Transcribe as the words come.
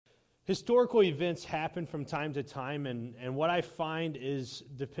Historical events happen from time to time, and what I find is,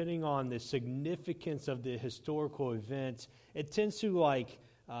 depending on the significance of the historical event, it tends to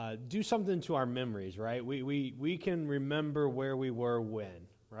do something to our memories, right? We can remember where we were when,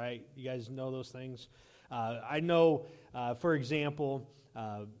 right? You guys know those things? I know, for example,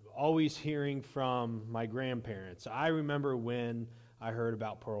 always hearing from my grandparents. I remember when I heard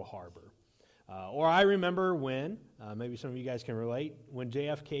about Pearl Harbor. Or I remember when, maybe some of you guys can relate, when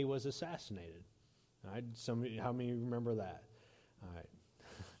JFK was assassinated. All right, how many remember that? All right,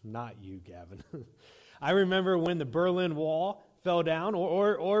 not you, Gavin. I remember when the Berlin Wall fell down,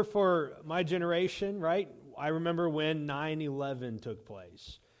 or for my generation, right? I remember when 9/11 took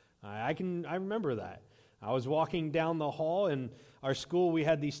place. I remember that. I was walking down the hall in our school. We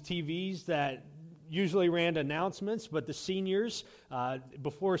had these TVs that usually ran announcements, but the seniors,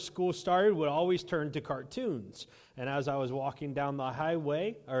 before school started, would always turn to cartoons. And as I was walking down the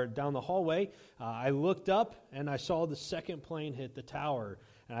hallway, I looked up and I saw the second plane hit the tower,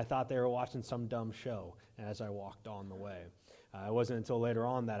 and I thought they were watching some dumb show. And as I walked on the way, it wasn't until later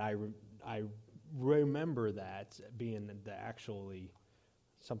on that I remember that being actually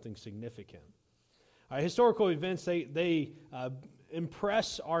something significant. Historical events, they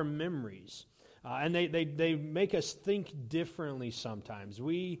impress our memories. And they make us think differently sometimes.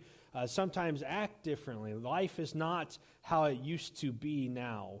 We sometimes act differently. Life is not how it used to be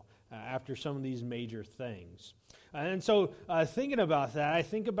now after some of these major things. And so thinking about that, I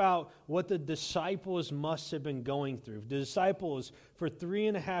think about what the disciples must have been going through. The disciples, for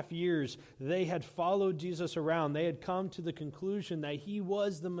 3.5 years, they had followed Jesus around. They had come to the conclusion that he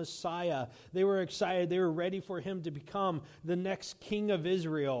was the Messiah. They were excited. They were ready for him to become the next king of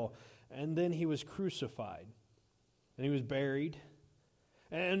Israel. And then he was crucified, and he was buried.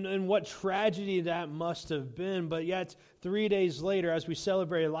 And what tragedy that must have been. But yet, 3 days later, as we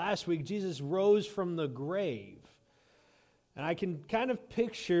celebrated last week, Jesus rose from the grave. And I can kind of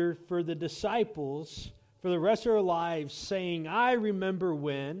picture for the disciples, for the rest of their lives, saying, I remember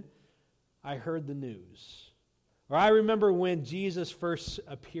when I heard the news. Or I remember when Jesus first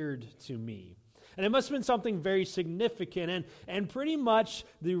appeared to me. And it must have been something very significant. And pretty much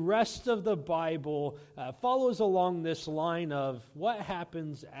the rest of the Bible follows along this line of what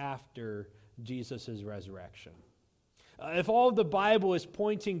happens after Jesus' resurrection. If all of the Bible is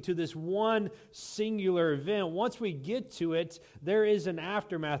pointing to this one singular event, once we get to it, there is an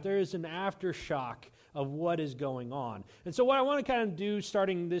aftermath, there is an aftershock of what is going on. And so what I want to kind of do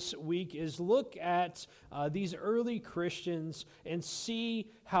starting this week is look at these early Christians and see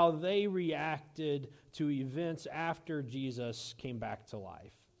how they reacted to events after Jesus came back to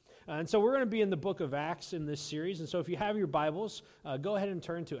life. And so we're going to be in the book of Acts in this series. And so if you have your Bibles, go ahead and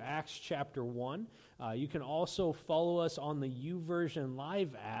turn to Acts chapter 1. You can also follow us on the YouVersion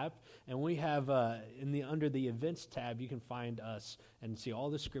Live app. And we have, under the events tab, you can find us and see all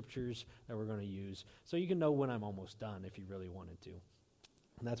the scriptures that we're going to use. So you can know when I'm almost done if you really wanted to.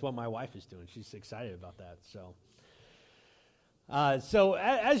 And that's what my wife is doing. She's excited about that. So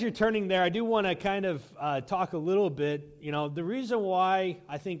as you're turning there, I do want to kind of talk a little bit. The reason why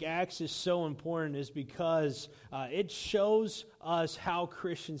I think Acts is so important is because it shows us how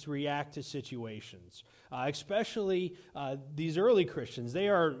Christians react to situations, especially these early Christians.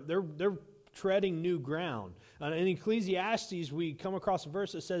 They're treading new ground. In Ecclesiastes, we come across a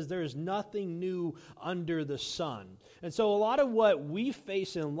verse that says there is nothing new under the sun. And so a lot of what we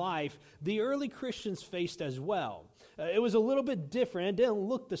face in life, the early Christians faced as well. It was a little bit different. It didn't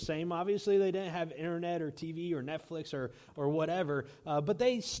look the same. Obviously, they didn't have internet or TV or Netflix or whatever, but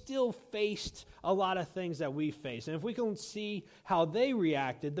they still faced a lot of things that we face. And if we can see how they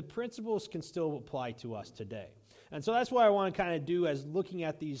reacted, the principles can still apply to us today. And so that's what I want to kind of do as looking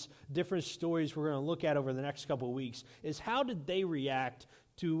at these different stories we're going to look at over the next couple of weeks, is how did they react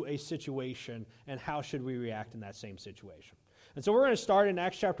to a situation, and how should we react in that same situation? And so we're going to start in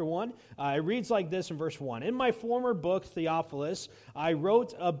Acts chapter 1. It reads like this in verse 1. In my former book, Theophilus, I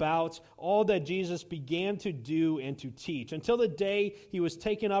wrote about all that Jesus began to do and to teach, until the day he was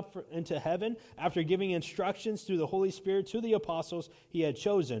taken up into heaven, after giving instructions through the Holy Spirit to the apostles he had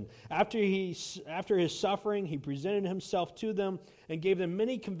chosen. After his suffering, he presented himself to them and gave them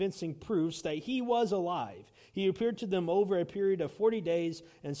many convincing proofs that he was alive. He appeared to them over a period of 40 days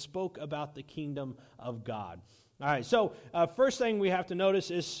and spoke about the kingdom of God. All right, so first thing we have to notice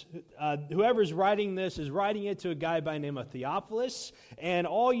is whoever's writing this is writing it to a guy by the name of Theophilus, and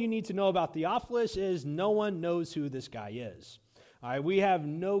all you need to know about Theophilus is no one knows who this guy is. All right, we have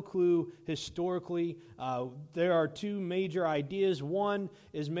no clue historically. There are two major ideas. One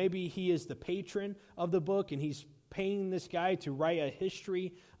is maybe he is the patron of the book, and he's paying this guy to write a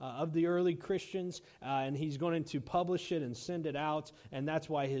history of the early Christians, and he's going to publish it and send it out, and that's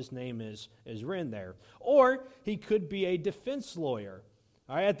why his name is written there. Or he could be a defense lawyer.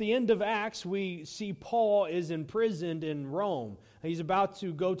 All right, at the end of Acts, we see Paul is imprisoned in Rome. He's about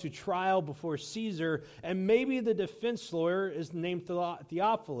to go to trial before Caesar, and maybe the defense lawyer is named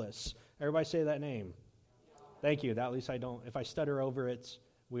Theophilus. Everybody say that name. Thank you. At least I don't. If I stutter over it,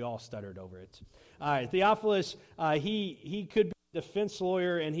 we all stuttered over it. All right, Theophilus, he could be a defense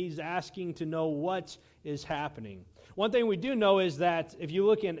lawyer, and he's asking to know what is happening. One thing we do know is that if you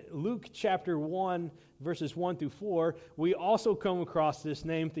look in Luke chapter 1, verses 1 through 4, we also come across this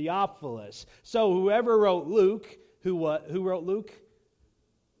name Theophilus. So whoever wrote Luke, who wrote Luke?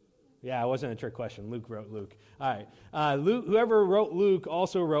 Yeah, it wasn't a trick question. Luke wrote Luke. All right. Whoever wrote Luke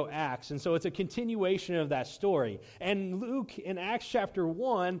also wrote Acts. And so it's a continuation of that story. And Luke in Acts chapter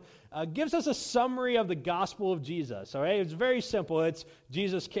 1 gives us a summary of the gospel of Jesus. All right. It's very simple. It's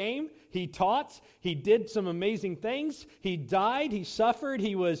Jesus came, he taught, he did some amazing things, he died, he suffered,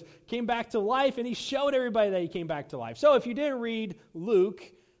 came back to life, and he showed everybody that he came back to life. So if you didn't read Luke,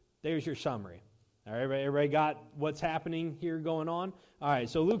 there's your summary. All right, everybody got what's happening here going on? All right,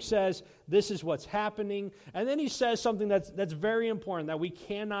 so Luke says this is what's happening, and then he says something that's very important that we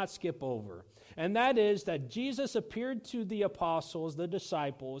cannot skip over, and that is that Jesus appeared to the apostles, the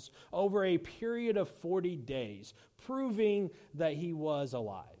disciples, over a period of 40 days, proving that he was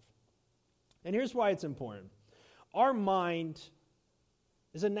alive. And here's why it's important. Our mind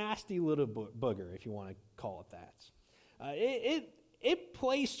is a nasty little booger, if you want to call it that. It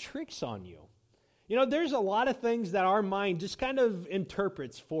plays tricks on you. You know, there's a lot of things that our mind just kind of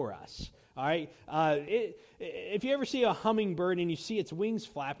interprets for us, all right? If you ever see a hummingbird and you see its wings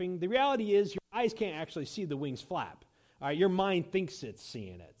flapping, the reality is your eyes can't actually see the wings flap, all right? Your mind thinks it's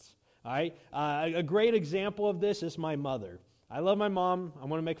seeing it, all right? A great example of this is my mother. I love my mom. I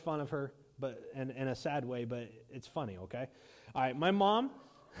want to make fun of her, but in a sad way, but it's funny, okay? All right, my mom,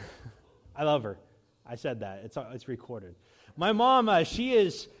 I love her. I said that. It's recorded. My mom,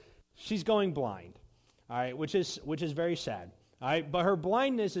 she's going blind. All right, which is very sad. All right, but her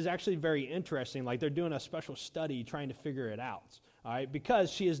blindness is actually very interesting. Like they're doing a special study trying to figure it out. All right, because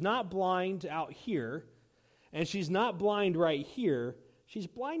she is not blind out here, and she's not blind right here. She's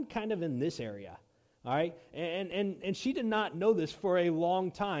blind kind of in this area. All right, and she did not know this for a long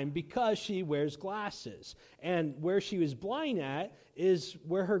time because she wears glasses, and where she was blind at is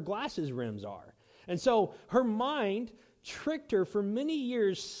where her glasses rims are, and so her mind tricked her for many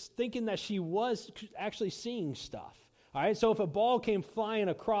years thinking that she was actually seeing stuff. All right, so if a ball came flying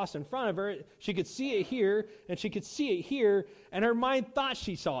across in front of her, she could see it here, and she could see it here, and her mind thought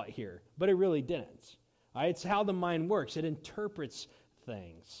she saw it here, but it really didn't. All right, it's how the mind works. It interprets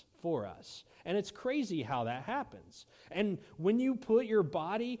things for us, and it's crazy how that happens. And when you put your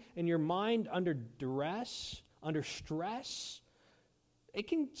body and your mind under duress, under stress, it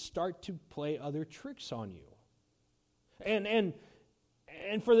can start to play other tricks on you. And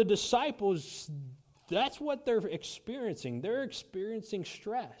for the disciples, that's what they're experiencing. They're experiencing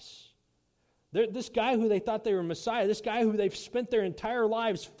stress. This guy who they thought they were Messiah, this guy who they've spent their entire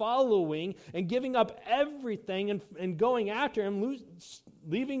lives following and giving up everything and going after him,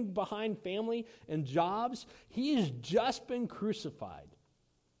 leaving behind family and jobs, he has just been crucified.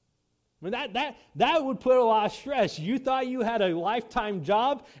 I mean, that would put a lot of stress. You thought you had a lifetime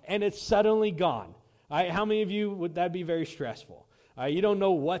job, and it's suddenly gone. All right, how many of you would that be very stressful? All right, you don't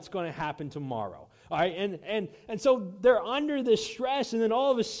know what's going to happen tomorrow. All right, and so they're under this stress, and then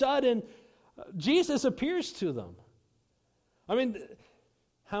all of a sudden, Jesus appears to them. I mean,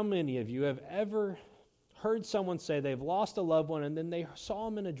 how many of you have ever heard someone say they've lost a loved one, and then they saw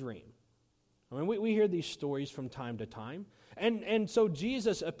him in a dream? I mean, we hear these stories from time to time. And so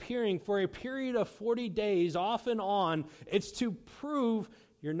Jesus appearing for a period of 40 days off and on, it's to prove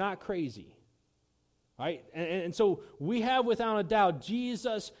you're not crazy. Right? And so we have, without a doubt,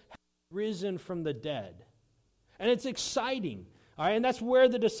 Jesus has risen from the dead. And it's exciting. All right? And that's where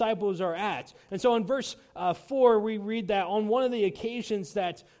the disciples are at. And so in verse 4, we read that on one of the occasions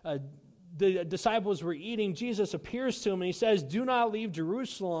that the disciples were eating, Jesus appears to them and he says, "Do not leave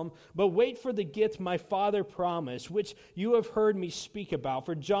Jerusalem, but wait for the gift my Father promised, which you have heard me speak about.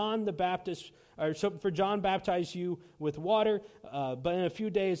 For John baptized you with water, but in a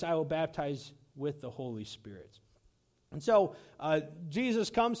few days I will baptize with the Holy Spirit." And so Jesus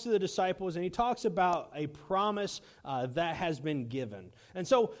comes to the disciples and he talks about a promise that has been given. And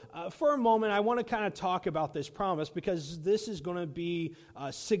so for a moment, I want to kind of talk about this promise because this is going to be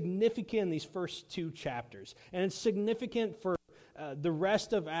significant in these first two chapters. And it's significant for the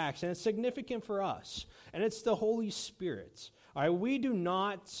rest of Acts, and it's significant for us, and it's the Holy Spirit. All right, we do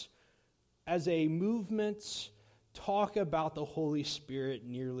not, as a movement, talk about the Holy Spirit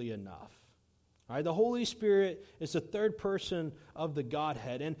nearly enough. All right, the Holy Spirit is the third person of the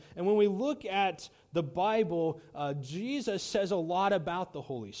Godhead. And when we look at the Bible, Jesus says a lot about the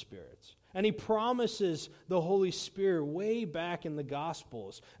Holy Spirit. And he promises the Holy Spirit way back in the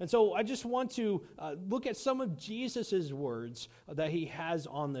Gospels. And so I just want to look at some of Jesus' words that he has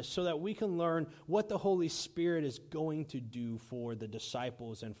on this so that we can learn what the Holy Spirit is going to do for the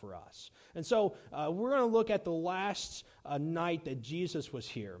disciples and for us. And so we're going to look at the last night that Jesus was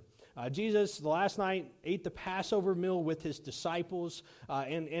here. Jesus, the last night, ate the Passover meal with his disciples,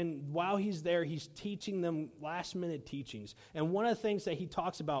 and while he's there, he's teaching them last-minute teachings. And one of the things that he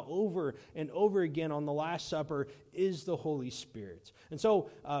talks about over and over again on the Last Supper is the Holy Spirit. And so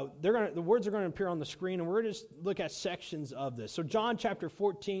the words are going to appear on the screen, and we're going to just look at sections of this. So John chapter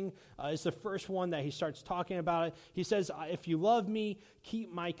 14 is the first one that he starts talking about it. He says, if you love me,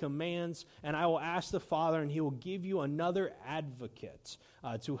 keep my commands, and I will ask the Father, and he will give you another advocate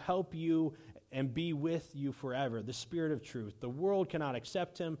to help you and be with you forever, the Spirit of truth. The world cannot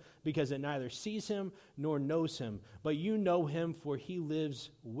accept him because it neither sees him nor knows him, but you know him, for he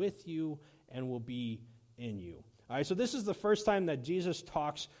lives with you and will be in you. All right, so this is the first time that Jesus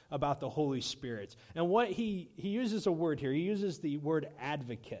talks about the Holy Spirit. And what he uses a word here. He uses the word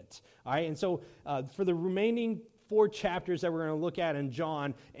advocate. All right, and so for the remaining 4 chapters that we're going to look at in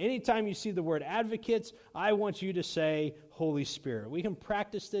John, anytime you see the word advocates, I want you to say Holy Spirit. We can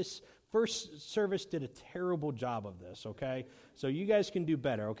practice this. First service did a terrible job of this, okay? So you guys can do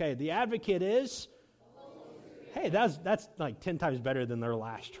better, okay? The advocate is, hey, that's like 10 times better than their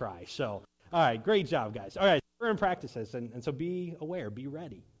last try. So, all right, great job, guys. All right, we're going to practice this, and so be aware, be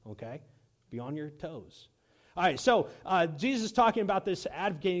ready, okay? Be on your toes. All right, so Jesus is talking about this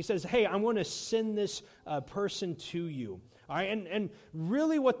advocate. He says, hey, I'm going to send this person to you. All right, and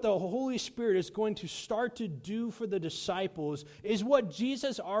really what the Holy Spirit is going to start to do for the disciples is what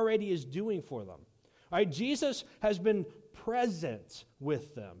Jesus already is doing for them. All right, Jesus has been present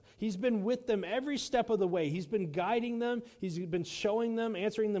with them. He's been with them every step of the way. He's been guiding them. He's been showing them,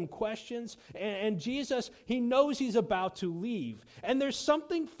 answering them questions. And Jesus, he knows he's about to leave. And there's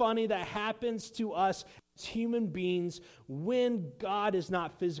something funny that happens to us as human beings when God is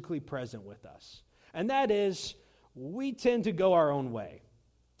not physically present with us. And that is, we tend to go our own way.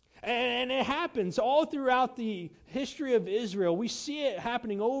 And it happens all throughout the history of Israel. We see it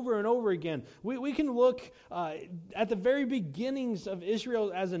happening over and over again. We can look at the very beginnings of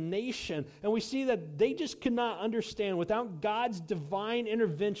Israel as a nation, and we see that they just could not understand, without God's divine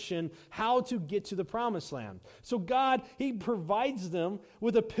intervention, how to get to the promised land. So God, he provides them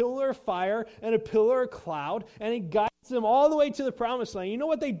with a pillar of fire and a pillar of cloud, and he guides them all the way to the promised land. You know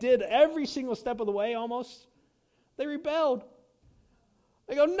what they did every single step of the way almost? They rebelled.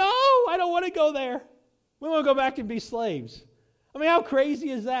 They go, no, I don't want to go there. We want to go back and be slaves. I mean, how crazy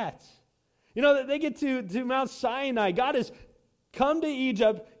is that? You know, they get to Mount Sinai. God has come to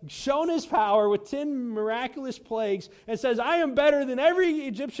Egypt, shown his power with 10 miraculous plagues, and says, I am better than every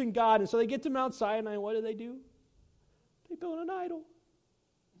Egyptian god. And so they get to Mount Sinai, and what do? They build an idol.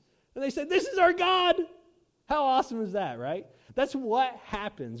 And they said, this is our God. How awesome is that, right? That's what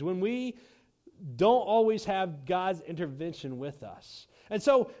happens when we don't always have God's intervention with us. And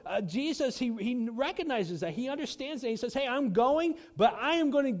so Jesus, he recognizes that. He understands that. He says, hey, I'm going, but I am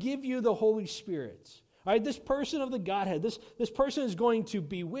going to give you the Holy Spirit. All right, this person of the Godhead, this person is going to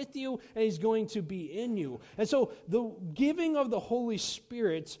be with you, and he's going to be in you. And so the giving of the Holy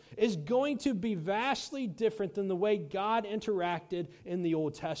Spirit is going to be vastly different than the way God interacted in the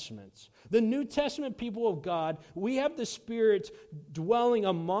Old Testament. The New Testament people of God, we have the Spirit dwelling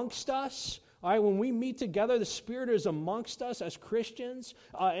amongst us. All right, when we meet together, the Spirit is amongst us as Christians,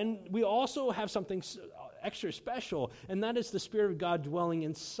 and we also have something extra special, and that is the Spirit of God dwelling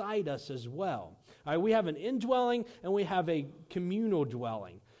inside us as well. All right, we have an indwelling, and we have a communal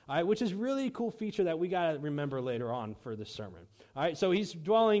dwelling, all right, which is really a cool feature that we got to remember later on for this sermon. All right, so he's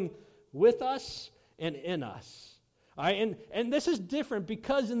dwelling with us and in us. All right, and this is different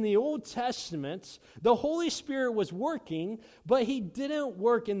because in the Old Testament, the Holy Spirit was working, but he didn't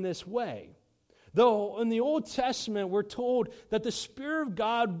work in this way. Though in the Old Testament, we're told that the Spirit of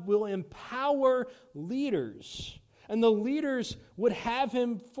God will empower leaders. And the leaders would have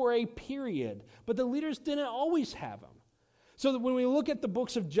him for a period. But the leaders didn't always have him. So that when we look at the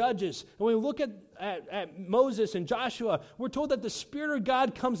books of Judges, and we look at Moses and Joshua, we're told that the Spirit of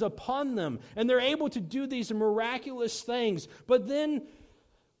God comes upon them. And they're able to do these miraculous things. But then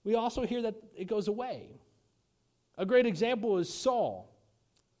we also hear that it goes away. A great example is Saul.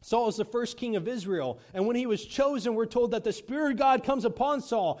 Saul is the first king of Israel, and when he was chosen, we're told that the Spirit of God comes upon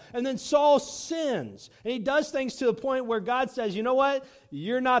Saul, and then Saul sins, and he does things to the point where God says, you know what,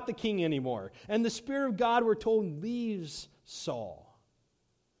 you're not the king anymore. And the Spirit of God, we're told, leaves Saul.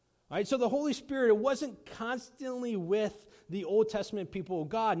 All right, so the Holy Spirit, it wasn't constantly with the Old Testament people of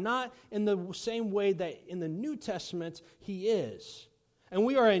God, not in the same way that in the New Testament he is. And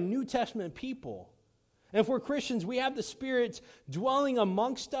we are a New Testament people. And if we're Christians, we have the Spirit dwelling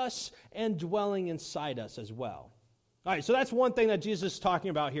amongst us and dwelling inside us as well. All right, so that's one thing that Jesus is talking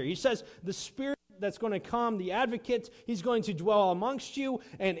about here. He says the Spirit that's going to come, the advocate, he's going to dwell amongst you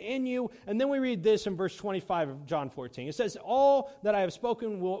and in you. And then we read this in verse 25 of John 14. It says, all that I have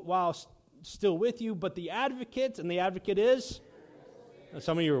spoken while still with you, but the advocate, and the advocate is...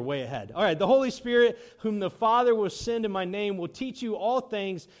 Some of you are way ahead. All right, the Holy Spirit, whom the Father will send in my name, will teach you all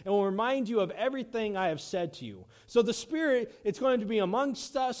things and will remind you of everything I have said to you. So the Spirit, it's going to be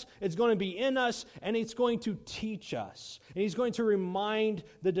amongst us, it's going to be in us, and it's going to teach us. And he's going to remind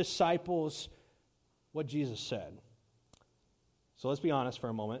the disciples what Jesus said. So let's be honest for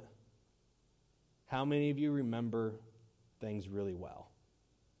a moment. How many of you remember things really well?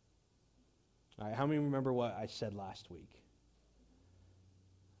 All right, how many remember what I said last week?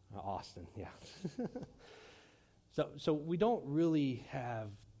 Austin, yeah. So we don't really have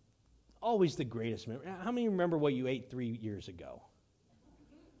always the greatest memory. How many remember what you ate 3 years ago?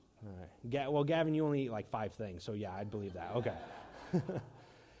 All right. Well, Gavin, you only eat like 5 things, so yeah, I'd believe that. Okay.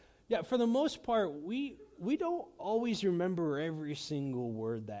 Yeah, for the most part, we don't always remember every single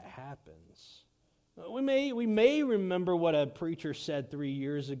word that happens. We may remember what a preacher said 3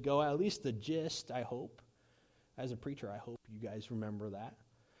 years ago, at least the gist, I hope. As a preacher, I hope you guys remember that.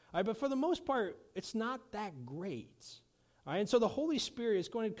 All right, but for the most part, it's not that great. All right, and so the Holy Spirit is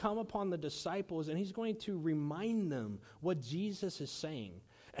going to come upon the disciples, and he's going to remind them what Jesus is saying.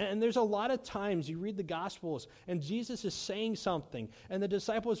 And there's a lot of times you read the Gospels, and Jesus is saying something, and the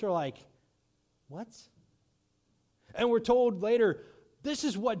disciples are like, what? And we're told later, this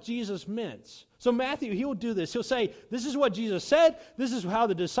is what Jesus meant. So Matthew, he'll do this. He'll say, this is what Jesus said. This is how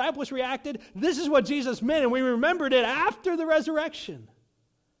the disciples reacted. This is what Jesus meant, and we remembered it after the resurrection.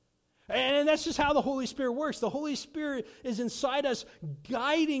 And that's just how the Holy Spirit works. The Holy Spirit is inside us,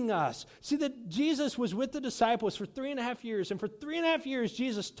 guiding us. See that Jesus was with the disciples for 3.5 years, and for 3.5 years,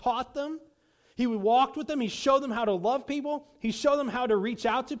 Jesus taught them. He walked with them. He showed them how to love people. He showed them how to reach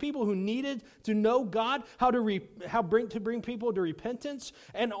out to people who needed to know God, how to bring people to repentance.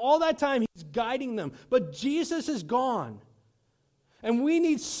 And all that time, he's guiding them. But Jesus is gone. And we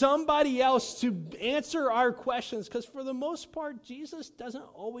need somebody else to answer our questions, because for the most part, Jesus doesn't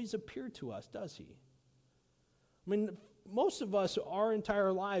always appear to us, does he? I mean, most of us, our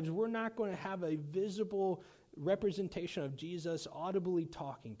entire lives, we're not going to have a visible representation of Jesus audibly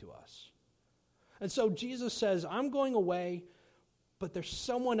talking to us. And so Jesus says, I'm going away, but there's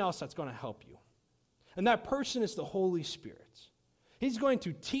someone else that's going to help you. And that person is the Holy Spirit. He's going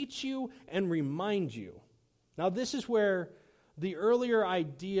to teach you and remind you. Now, this is where the earlier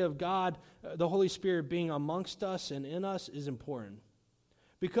idea of God, the Holy Spirit being amongst us and in us, is important.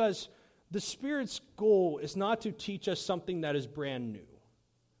 Because the Spirit's goal is not to teach us something that is brand new.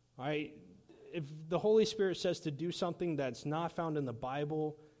 All right? If the Holy Spirit says to do something that's not found in the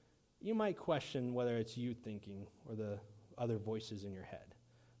Bible, you might question whether it's you thinking or the other voices in your head.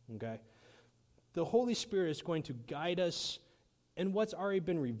 Okay? The Holy Spirit is going to guide us in what's already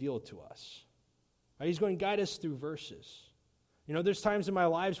been revealed to us. Right? He's going to guide us through verses. You know, there's times in my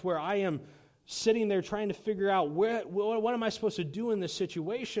lives where I am sitting there trying to figure out what am I supposed to do in this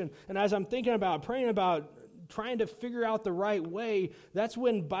situation? And as I'm thinking about, praying about, trying to figure out the right way, that's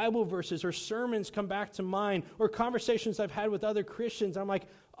when Bible verses or sermons come back to mind, or conversations I've had with other Christians. I'm like,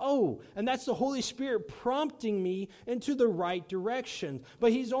 oh, and that's the Holy Spirit prompting me into the right direction.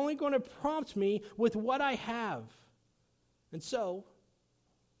 But he's only going to prompt me with what I have. And so,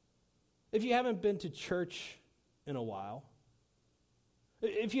 if you haven't been to church in a while,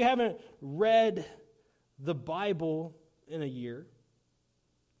 if you haven't read the Bible in a year,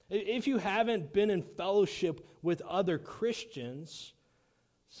 if you haven't been in fellowship with other Christians,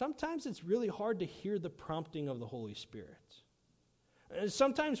 sometimes it's really hard to hear the prompting of the Holy Spirit. And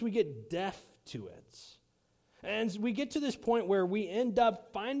sometimes we get deaf to it. And we get to this point where we end up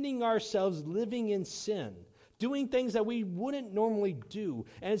finding ourselves living in sin, doing things that we wouldn't normally do.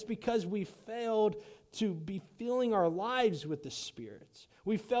 And it's because we failed to be filling our lives with the Spirit.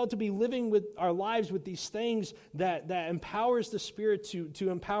 We failed to be living with our lives with these things that empowers the Spirit to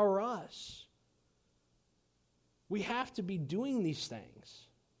empower us. We have to be doing these things.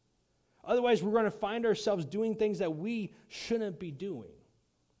 Otherwise, we're going to find ourselves doing things that we shouldn't be doing.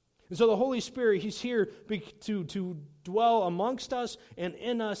 And so the Holy Spirit, He's here to dwell amongst us and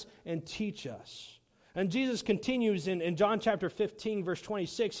in us and teach us. And Jesus continues in John chapter 15, verse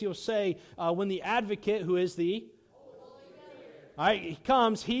 26, He'll say, when the advocate, who is the he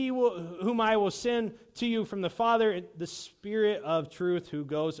comes, whom I will send to you from the Father, the Spirit of truth who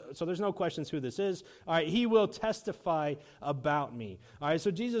goes. So there's no questions who this is. All right, He will testify about me. All right,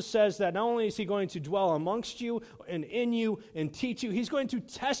 so Jesus says that not only is He going to dwell amongst you and in you and teach you, He's going to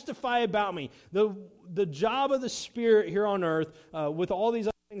testify about me. The job of the Spirit here on earth, with all these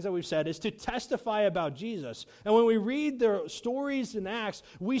things that we've said, is to testify about Jesus. And when we read the stories in Acts,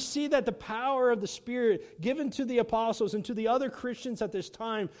 we see that the power of the Spirit given to the apostles and to the other Christians at this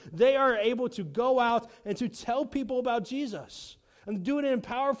time, they are able to go out and to tell people about Jesus. And do it in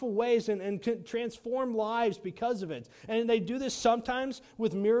powerful ways and transform lives because of it. And they do this sometimes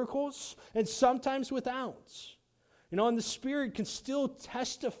with miracles and sometimes without. And the Spirit can still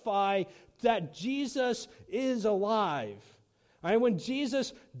testify that Jesus is alive. All right, when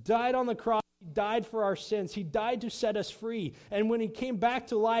Jesus died on the cross, He died for our sins. He died to set us free. And when He came back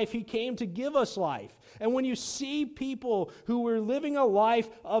to life, He came to give us life. And when you see people who were living a life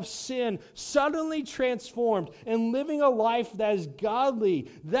of sin suddenly transformed and living a life that is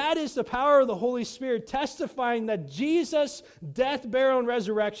godly, that is the power of the Holy Spirit testifying that Jesus' death, burial, and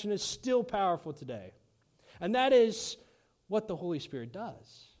resurrection is still powerful today. And that is what the Holy Spirit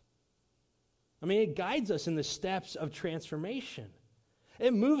does. It guides us in the steps of transformation.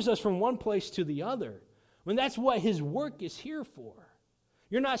 It moves us from one place to the other. That's what His work is here for.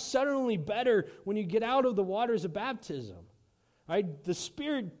 You're not suddenly better when you get out of the waters of baptism. Right? The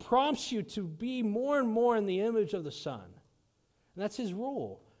Spirit prompts you to be more and more in the image of the Son. And that's His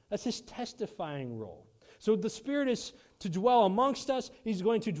role. That's His testifying role. So the Spirit is to dwell amongst us. He's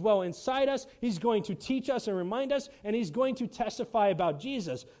going to dwell inside us. He's going to teach us and remind us. And He's going to testify about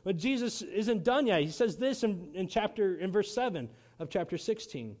Jesus. But Jesus isn't done yet. He says this in verse 7 of chapter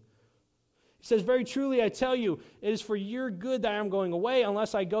 16. He says, very truly I tell you, it is for your good that I am going away.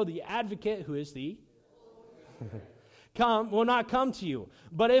 Unless I go, the advocate, who is the will not come to you.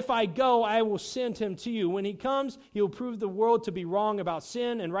 But if I go, I will send Him to you. When He comes, He will prove the world to be wrong about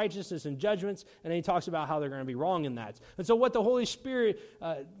sin and righteousness and judgments. And then He talks about how they're going to be wrong in that. And so what the Holy Spirit,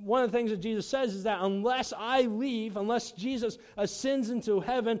 one of the things that Jesus says is that unless I leave, unless Jesus ascends into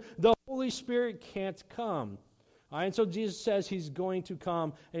heaven, the Holy Spirit can't come. All right, and so Jesus says He's going to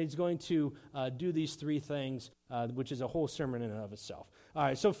come and He's going to do these three things, which is a whole sermon in and of itself. All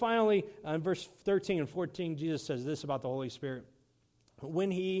right, so finally, in verse 13 and 14, Jesus says this about the Holy Spirit.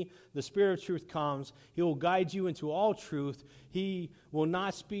 When He, the Spirit of truth, comes, He will guide you into all truth. He will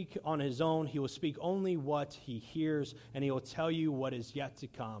not speak on His own. He will speak only what He hears, and He will tell you what is yet to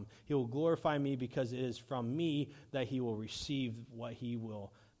come. He will glorify Me because it is from Me that He will receive what He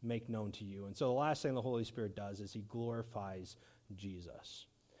will make known to you. And so the last thing the Holy Spirit does is He glorifies Jesus.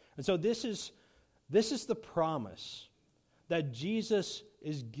 And so this is the promise that Jesus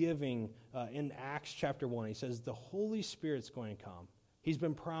is giving in Acts chapter 1. He says the Holy Spirit's going to come. He's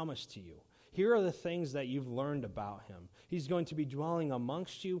been promised to you. Here are the things that you've learned about Him. He's going to be dwelling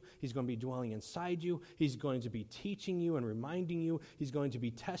amongst you. He's going to be dwelling inside you. He's going to be teaching you and reminding you. He's going to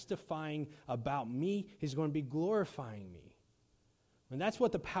be testifying about Me. He's going to be glorifying Me. And that's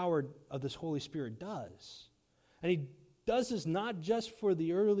what the power of this Holy Spirit does. And He does this not just for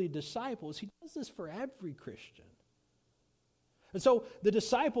the early disciples. He does this for every Christian. And so the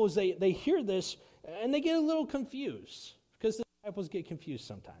disciples, they hear this, and they get a little confused, because the disciples get confused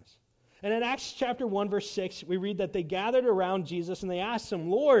sometimes. And in Acts chapter 1, verse 6, we read that they gathered around Jesus, and they asked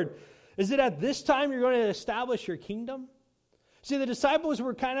Him, Lord, is it at this time You're going to establish Your kingdom? See, the disciples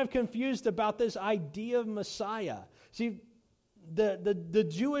were kind of confused about this idea of Messiah. See, the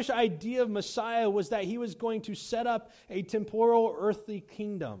Jewish idea of Messiah was that He was going to set up a temporal earthly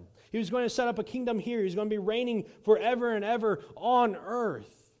kingdom. He was going to set up a kingdom here. He was going to be reigning forever and ever on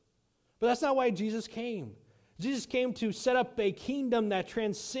earth. But that's not why Jesus came. Jesus came to set up a kingdom that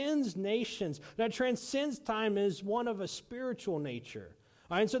transcends nations, that transcends time, and is one of a spiritual nature.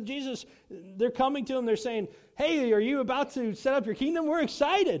 All right, and so Jesus, they're coming to Him, they're saying, hey, are you about to set up your kingdom? We're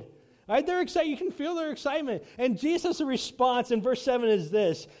excited. All right, they're excited. You can feel their excitement. And Jesus' response in verse 7 is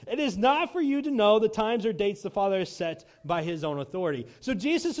this: it is not for you to know the times or dates the Father has set by His own authority. So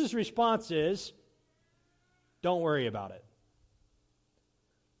Jesus' response is, don't worry about it.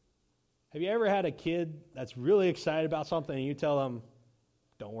 Have you ever had a kid that's really excited about something and you tell them,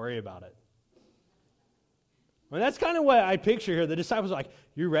 don't worry about it? Well, that's kind of what I picture here. The disciples are like,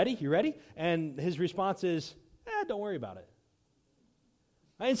 you ready? You ready? And His response is, don't worry about it.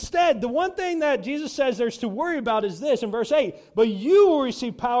 Instead, the one thing that Jesus says there's to worry about is this in verse 8, but you will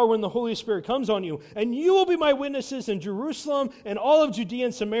receive power when the Holy Spirit comes on you, and you will be my witnesses in Jerusalem and all of Judea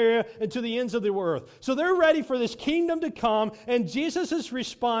and Samaria and to the ends of the earth. So they're ready for this kingdom to come, and Jesus'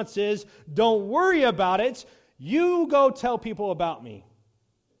 response is, don't worry about it. You go tell people about me.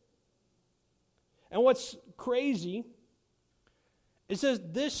 And what's crazy is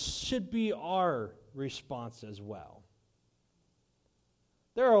that this should be our response as well.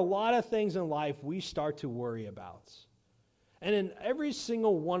 There are a lot of things in life we start to worry about. And in every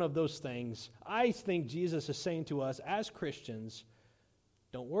single one of those things, I think Jesus is saying to us as Christians,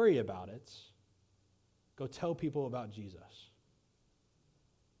 don't worry about it. Go tell people about Jesus.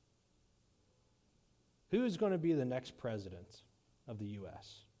 Who is going to be the next president of the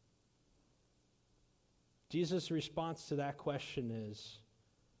U.S.? Jesus' response to that question is,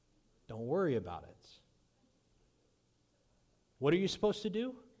 don't worry about it. What are you supposed to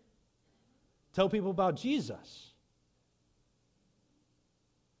do? Tell people about Jesus.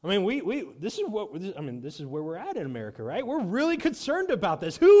 I mean, this is where we're at in America, right? We're really concerned about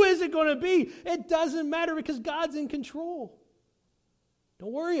this. Who is it going to be? It doesn't matter because God's in control.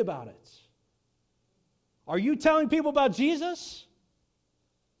 Don't worry about it. Are you telling people about Jesus?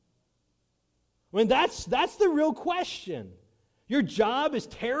 I mean, that's the real question. Your job is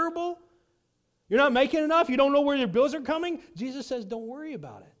terrible. You're not making enough. You don't know where your bills are coming. Jesus says, don't worry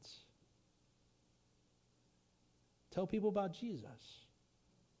about it. Tell people about Jesus.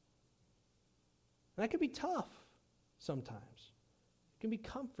 And that can be tough sometimes. It can be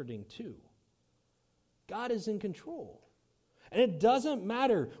comforting too. God is in control. And it doesn't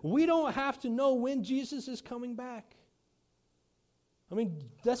matter. We don't have to know when Jesus is coming back. I mean,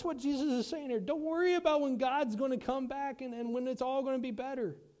 that's what Jesus is saying here. Don't worry about when God's going to come back and when it's all going to be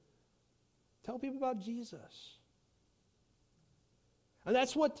better. Tell people about Jesus. And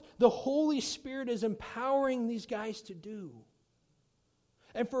that's what the Holy Spirit is empowering these guys to do.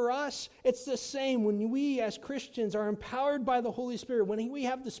 And for us, it's the same when we as Christians are empowered by the Holy Spirit. When we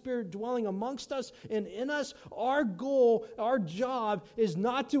have the Spirit dwelling amongst us and in us, our goal, our job is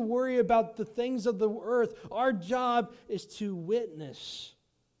not to worry about the things of the earth. Our job is to witness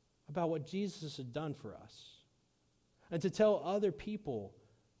about what Jesus has done for us and to tell other people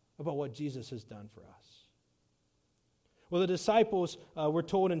about what Jesus has done for us. Well, the disciples were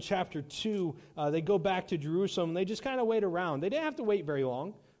told in chapter 2, they go back to Jerusalem. They just kind of wait around. They didn't have to wait very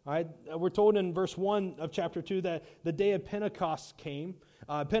long. All right? We're told in verse 1 of chapter 2 that the day of Pentecost came.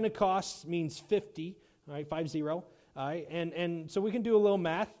 Pentecost means 50, all right, 50. All right? And so we can do a little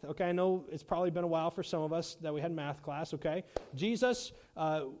math. Okay, I know it's probably been a while for some of us that we had math class. Okay,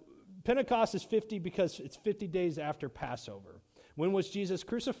 Pentecost is 50 because it's 50 days after Passover. When was Jesus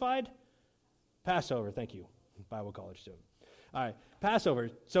crucified? Passover, thank you. Bible college student. All right,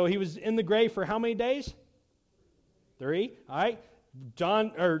 Passover. So he was in the grave for how many days? 3. All right.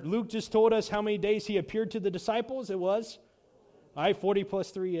 Luke just told us how many days he appeared to the disciples. It was, all right, 40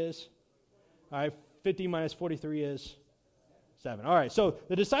 plus 3 is, all right, 50 minus 43 is 7. All right, so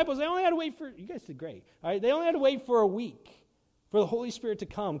the disciples, they only had to wait for, you guys did great. All right, they only had to wait for a week for the Holy Spirit to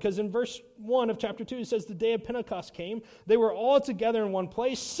come. Because in verse 1 of chapter 2, it says, the day of Pentecost came. They were all together in one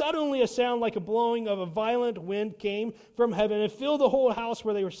place. Suddenly a sound like a blowing of a violent wind came from heaven and filled the whole house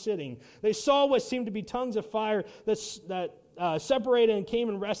where they were sitting. They saw what seemed to be tongues of fire that separated and came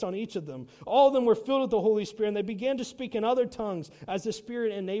and rested on each of them. All of them were filled with the Holy Spirit, and they began to speak in other tongues as the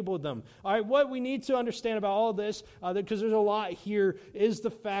Spirit enabled them. All right, what we need to understand about all this, because there's a lot here, is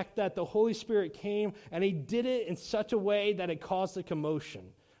the fact that the Holy Spirit came, and He did it in such a way that it caused a commotion.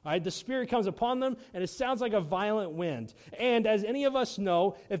 All right, the Spirit comes upon them, and it sounds like a violent wind. And as any of us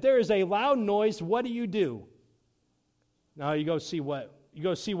know, if there is a loud noise, what do? Now you go see what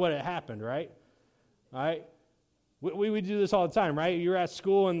had happened, right? All right. We do this all the time, right? You're at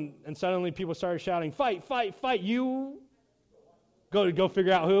school and suddenly people started shouting, fight, fight, fight. You go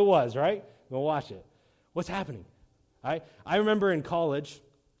figure out who it was, right? Go watch it. What's happening? I remember in college,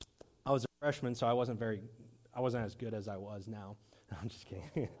 I was a freshman, so I wasn't as good as I was now. I'm just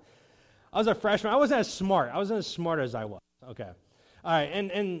kidding. I was a freshman. I wasn't as smart. I wasn't as smart as I was. Okay. All right.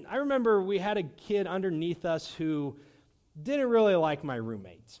 And I remember we had a kid underneath us who didn't really like my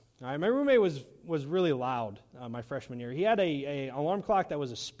roommates. All right, my roommate was really loud my freshman year. He had a alarm clock that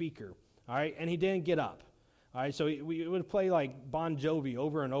was a speaker, all right, and he didn't get up. All right, so we would play like Bon Jovi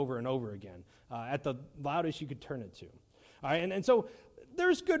over and over and over again at the loudest you could turn it to. All right, and so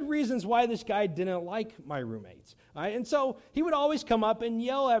there's good reasons why this guy didn't like my roommates. All right, and so he would always come up and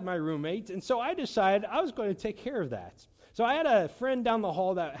yell at my roommates, and so I decided I was going to take care of that. So I had a friend down the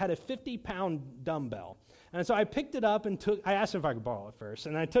hall that had a 50-pound dumbbell. And so I picked it up and I asked if I could borrow it first.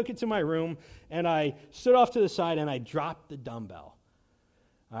 And I took it to my room, and I stood off to the side, and I dropped the dumbbell.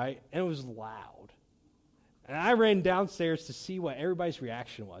 All right? And it was loud. And I ran downstairs to see what everybody's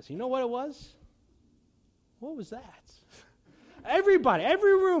reaction was. You know what it was? What was that? Everybody,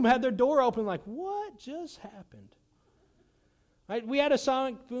 every room had their door open like, what just happened? Right? We had a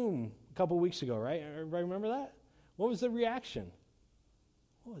sonic boom a couple weeks ago, right? Everybody remember that? What was the reaction?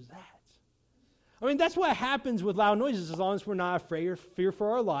 What was that? I mean, that's what happens with loud noises as long as we're not afraid or fear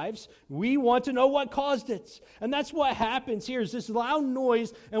for our lives. We want to know what caused it. And that's what happens here is this loud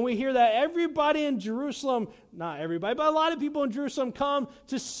noise, and we hear that everybody in Jerusalem, not everybody, but a lot of people in Jerusalem come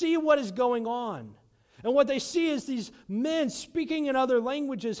to see what is going on. And what they see is these men speaking in other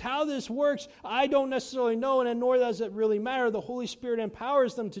languages. How this works, I don't necessarily know, and nor does it really matter. The Holy Spirit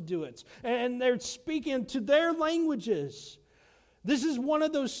empowers them to do it. And they're speaking to their languages. This is one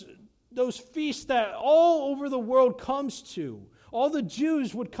of those feasts that all over the world comes to. All the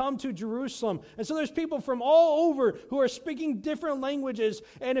Jews would come to Jerusalem. And so there's people from all over who are speaking different languages.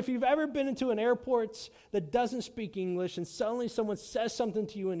 And if you've ever been into an airport that doesn't speak English and suddenly someone says something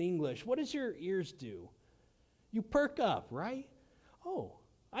to you in English, what does your ears do? You perk up, right? Oh,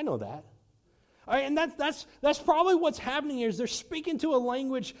 I know that. All right, and that's probably what's happening here is they're speaking to a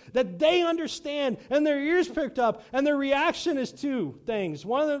language that they understand, and their ears picked up, and their reaction is two things.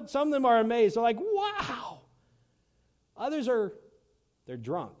 Some of them are amazed. They're like, wow. Others they're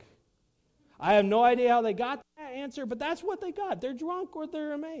drunk. I have no idea how they got that answer, but that's what they got. They're drunk or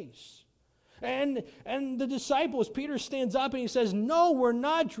they're amazed. And the disciples, Peter stands up and he says, no, we're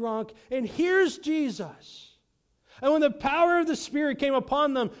not drunk, and here's Jesus. And when the power of the Spirit came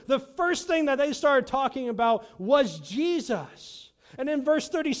upon them, the first thing that they started talking about was Jesus. And in verse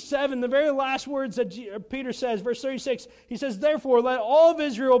 37, the very last words that Peter says, verse 36, he says, therefore, let all of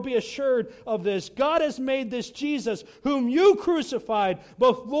Israel be assured of this. God has made this Jesus, whom you crucified,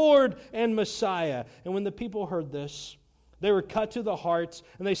 both Lord and Messiah. And when the people heard this, they were cut to the heart,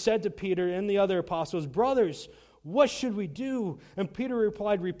 and they said to Peter and the other apostles, brothers, what should we do? And Peter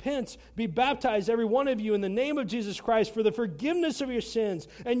replied, repent, be baptized, every one of you, in the name of Jesus Christ for the forgiveness of your sins,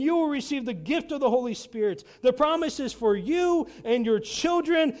 and you will receive the gift of the Holy Spirit. The promise is for you and your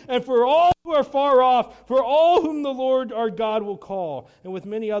children, and for all who are far off, for all whom the Lord our God will call. And with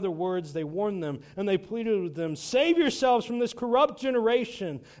many other words they warned them, and they pleaded with them, save yourselves from this corrupt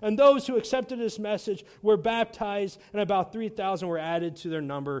generation. And those who accepted this message were baptized, and about 3,000 were added to their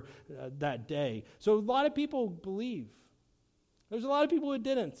number that day. So a lot of people believe. There's a lot of people who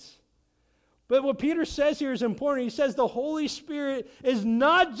didn't. But what Peter says here is important. He says the Holy Spirit is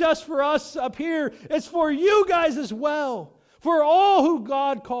not just for us up here, it's for you guys as well, for all who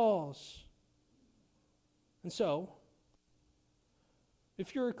God calls. And so,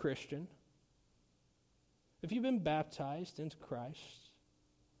 if you're a Christian, if you've been baptized into Christ,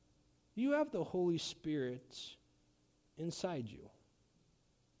 you have the Holy Spirit inside you.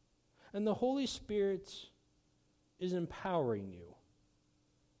 And the Holy Spirit is empowering you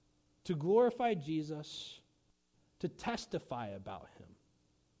to glorify Jesus, to testify about him.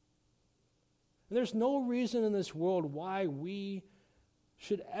 And there's no reason in this world why we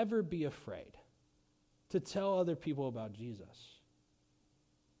should ever be afraid to tell other people about Jesus.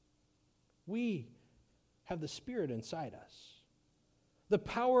 We have the Spirit inside us. The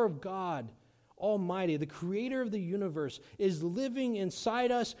power of God Almighty, the creator of the universe, is living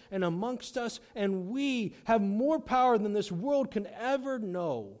inside us and amongst us, and we have more power than this world can ever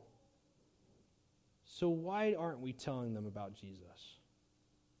know. So why aren't we telling them about Jesus?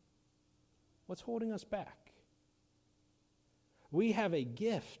 What's holding us back? We have a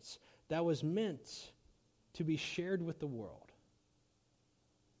gift that was meant to be shared with the world.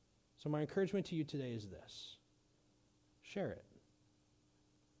 So my encouragement to you today is this. Share it.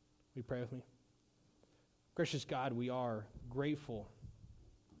 Will you pray with me? Gracious God, we are grateful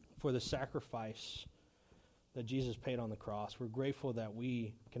for the sacrifice that Jesus paid on the cross. We're grateful that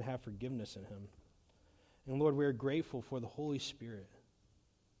we can have forgiveness in him. And Lord, we're grateful for the Holy Spirit.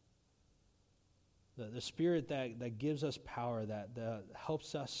 The Spirit that gives us power, that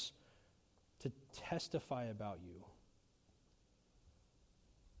helps us to testify about you.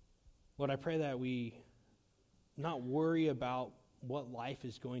 Lord, I pray that we not worry about what life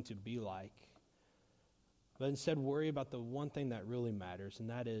is going to be like, but instead worry about the one thing that really matters, and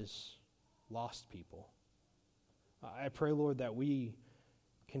that is lost people. I pray, Lord, that we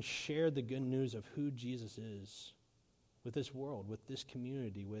can share the good news of who Jesus is with this world, with this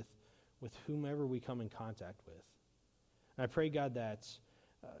community, with whomever we come in contact with. And I pray, God, that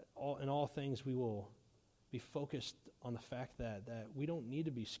in all things we will be focused on the fact that we don't need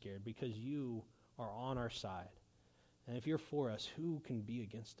to be scared because you are on our side. And if you're for us, who can be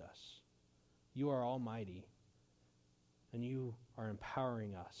against us? You are almighty, and you are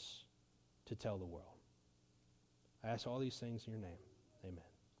empowering us to tell the world. I ask all these things in your name. Amen.